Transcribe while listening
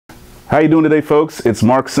How you doing today, folks? It's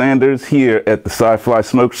Mark Sanders here at the Scyfli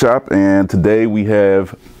Smoke Shop, and today we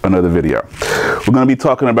have another video. We're going to be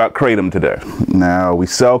talking about Kratom today. Now, we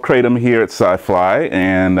sell Kratom here at Scyfli,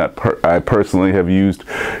 and I personally have used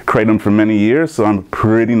Kratom for many years, so I'm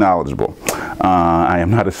pretty knowledgeable. I am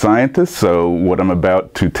not a scientist, so what I'm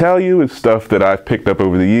about to tell you is stuff that I've picked up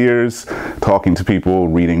over the years, talking to people,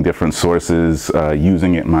 reading different sources,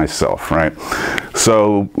 using it myself, right?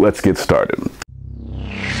 So let's get started.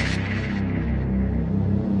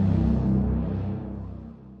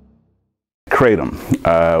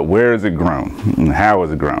 Kratom, where is it grown and how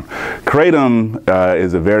is it grown? Kratom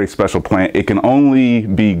is a very special plant. It can only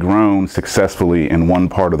be grown successfully in one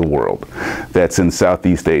part of the world. That's in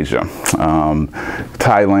Southeast Asia,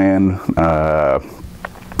 Thailand,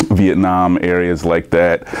 Vietnam, areas like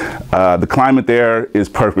that. The climate there is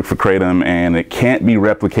perfect for Kratom, and it can't be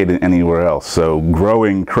replicated anywhere else. So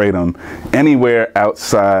growing Kratom anywhere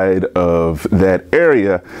outside of that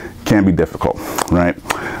area can be difficult, right?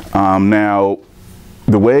 Now,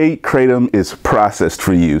 the way Kratom is processed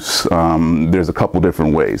for use, there's a couple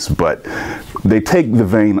different ways, but they take the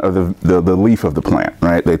vein of the leaf of the plant,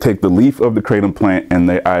 right? They take the leaf of the Kratom plant and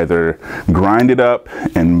they either grind it up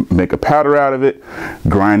and make a powder out of it,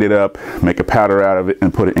 grind it up, make a powder out of it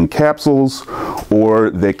and put it in capsules, or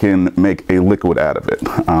they can make a liquid out of it.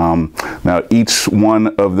 Now, each one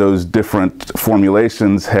of those different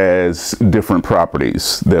formulations has different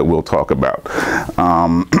properties that we'll talk about.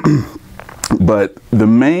 But the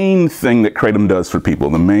main thing that Kratom does for people,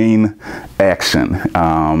 the main action,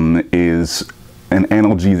 is an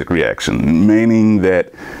analgesic reaction, meaning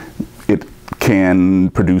that it can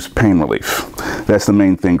produce pain relief. That's the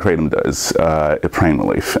main thing Kratom does, pain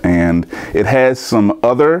relief. And it has some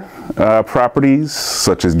other properties,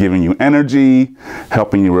 such as giving you energy,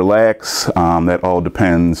 helping you relax. That all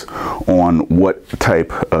depends on what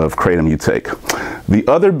type of Kratom you take. The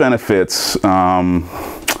other benefits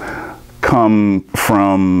come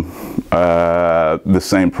from the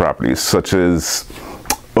same properties, such as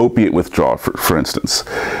opiate withdrawal, for instance.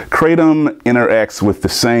 Kratom interacts with the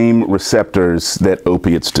same receptors that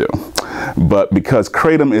opiates do, but because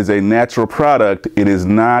Kratom is a natural product, it is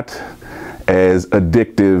not as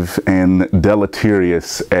addictive and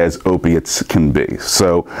deleterious as opiates can be.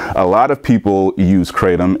 So a lot of people use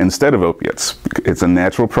Kratom instead of opiates. It's a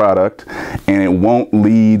natural product and it won't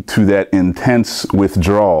lead to that intense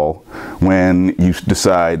withdrawal when you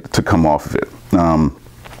decide to come off of it.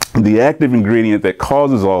 The active ingredient that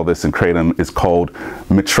causes all this in Kratom is called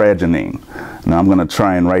mitragynine. Now I'm going to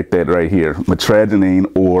try and write that right here,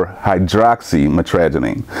 mitragynine or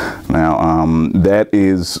hydroxymitragynine. Now that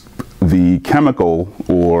is the chemical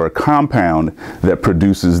or compound that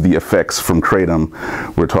produces the effects from Kratom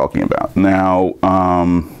we're talking about. Now,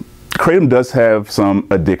 Kratom does have some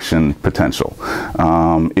addiction potential.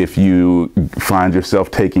 If you find yourself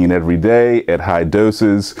taking it every day at high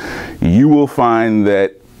doses, you will find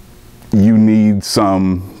that you need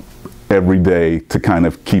some every day to kind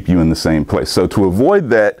of keep you in the same place. So to avoid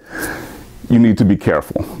that, you need to be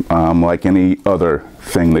careful, like any other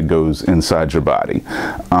thing that goes inside your body.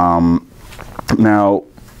 Now,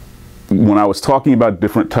 when I was talking about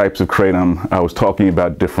different types of Kratom, I was talking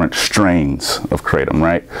about different strains of Kratom,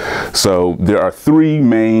 right? So there are three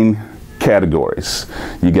main categories.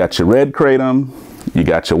 You got your red Kratom, you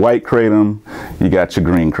got your white Kratom, you got your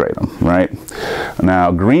green Kratom, right?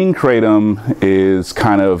 Now, green Kratom is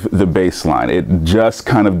kind of the baseline. It just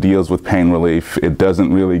kind of deals with pain relief. It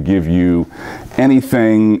doesn't really give you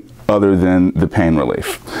anything other than the pain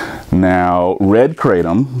relief. Now, red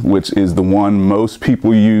Kratom, which is the one most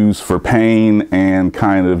people use for pain and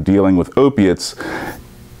kind of dealing with opiates,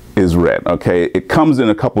 is red, okay? It comes in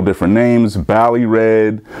a couple different names, Bali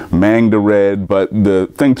red, Mangda red, but the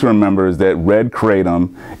thing to remember is that red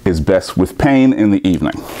Kratom is best with pain in the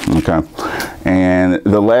evening, okay? And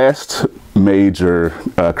the last major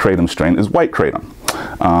Kratom strain is white Kratom.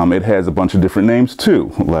 It has a bunch of different names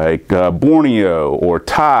too, like Borneo or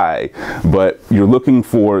Thai, but you're looking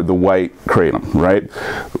for the white Kratom, right?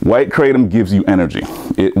 White Kratom gives you energy.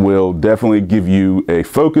 It will definitely give you a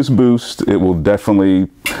focus boost. It will definitely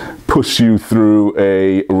push you through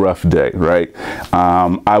a rough day, right?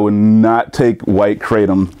 I would not take white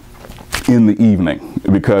Kratom in the evening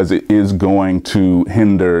because it is going to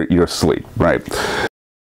hinder your sleep, right?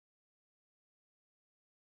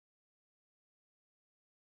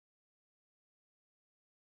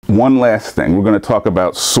 One last thing, we're going to talk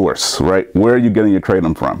about source, right? Where are you getting your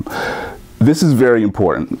Kratom from? this is very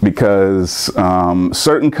important because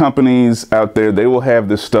certain companies out there, they will have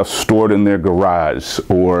this stuff stored in their garage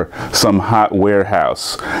or some hot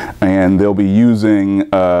warehouse, and they'll be using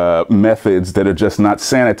methods that are just not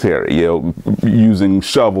sanitary, you know, using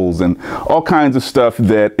shovels and all kinds of stuff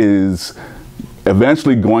that is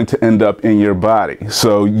eventually going to end up in your body.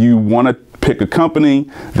 So you want to pick a company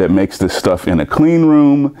that makes this stuff in a clean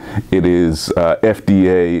room. It is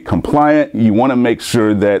FDA compliant. You want to make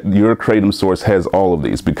sure that your Kratom source has all of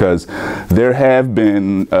these, because there have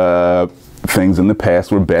been things in the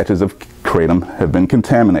past where batches of Kratom have been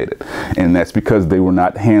contaminated, and that's because they were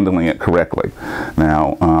not handling it correctly.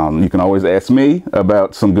 Now, you can always ask me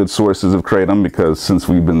about some good sources of Kratom, because since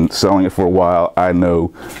we've been selling it for a while, I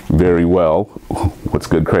know very well what's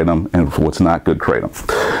good Kratom and what's not good Kratom.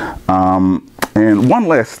 And one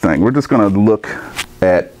last thing, we're just going to look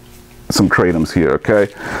at some Kratoms here, okay?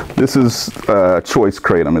 This is Choice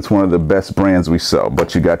Kratom. It's one of the best brands we sell,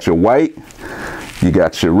 but you got your white, you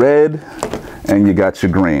got your red, and you got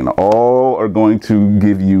your green. All are going to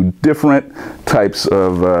give you different types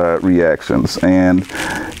of reactions. And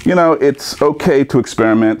you know, it's okay to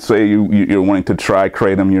experiment. Say you're wanting to try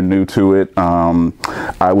Kratom, you're new to it.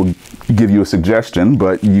 I will give you a suggestion,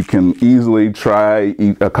 but you can easily try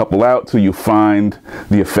a couple out till you find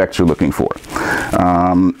the effect you're looking for.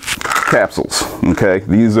 Capsules, okay?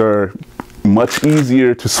 These are much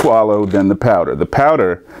easier to swallow than the powder. The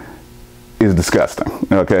powder is disgusting,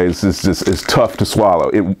 okay? It's tough to swallow.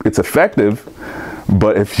 It's effective,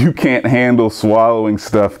 but if you can't handle swallowing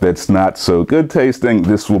stuff that's not so good tasting,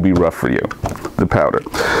 this will be rough for you, the powder.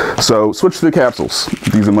 So switch to the capsules.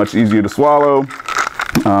 These are much easier to swallow,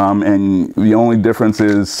 and the only difference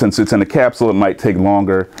is, since it's in a capsule, it might take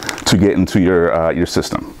longer to get into your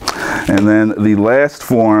system. And then the last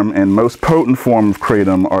form and most potent form of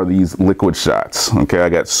Kratom are these liquid shots. Okay, I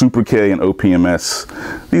got Super K and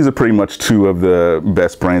OPMS. These are pretty much two of the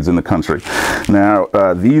best brands in the country. Now,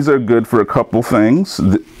 these are good for a couple things.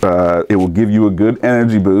 It will give you a good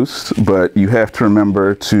energy boost, but you have to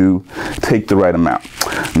remember to take the right amount.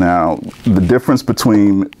 Now, the difference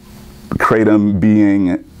between Kratom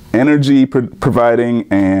being energy providing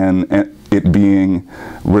and it being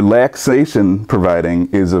relaxation providing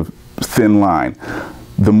is a thin line.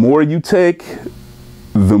 The more you take,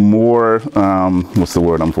 the more what's the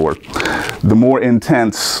word I'm for? The more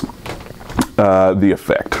intense the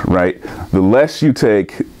effect, right? The less you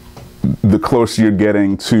take, the closer you're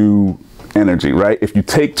getting to energy, right? If you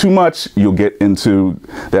take too much, you'll get into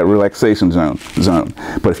that relaxation zone.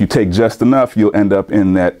 But if you take just enough, you'll end up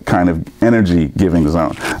in that kind of energy giving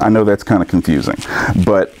zone. I know that's kind of confusing,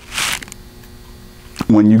 but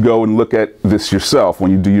when you go and look at this yourself,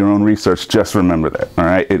 when you do your own research, just remember that, all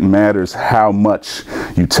right? It matters how much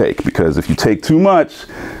you take, because if you take too much,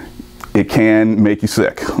 it can make you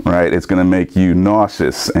sick, right? It's gonna make you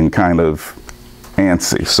nauseous and kind of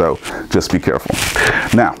antsy, so just be careful.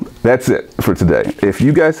 Now, that's it for today. If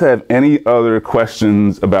you guys have any other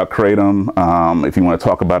questions about Kratom, if you want to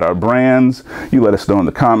talk about our brands, you let us know in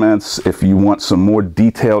the comments. If you want some more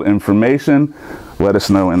detailed information, let us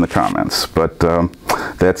know in the comments. But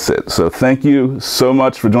that's it. So thank you so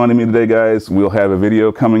much for joining me today, guys. We'll have a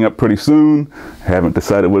video coming up pretty soon. I haven't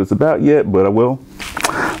decided what it's about yet, but I will.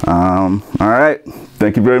 All right.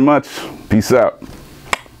 Thank you very much. Peace out.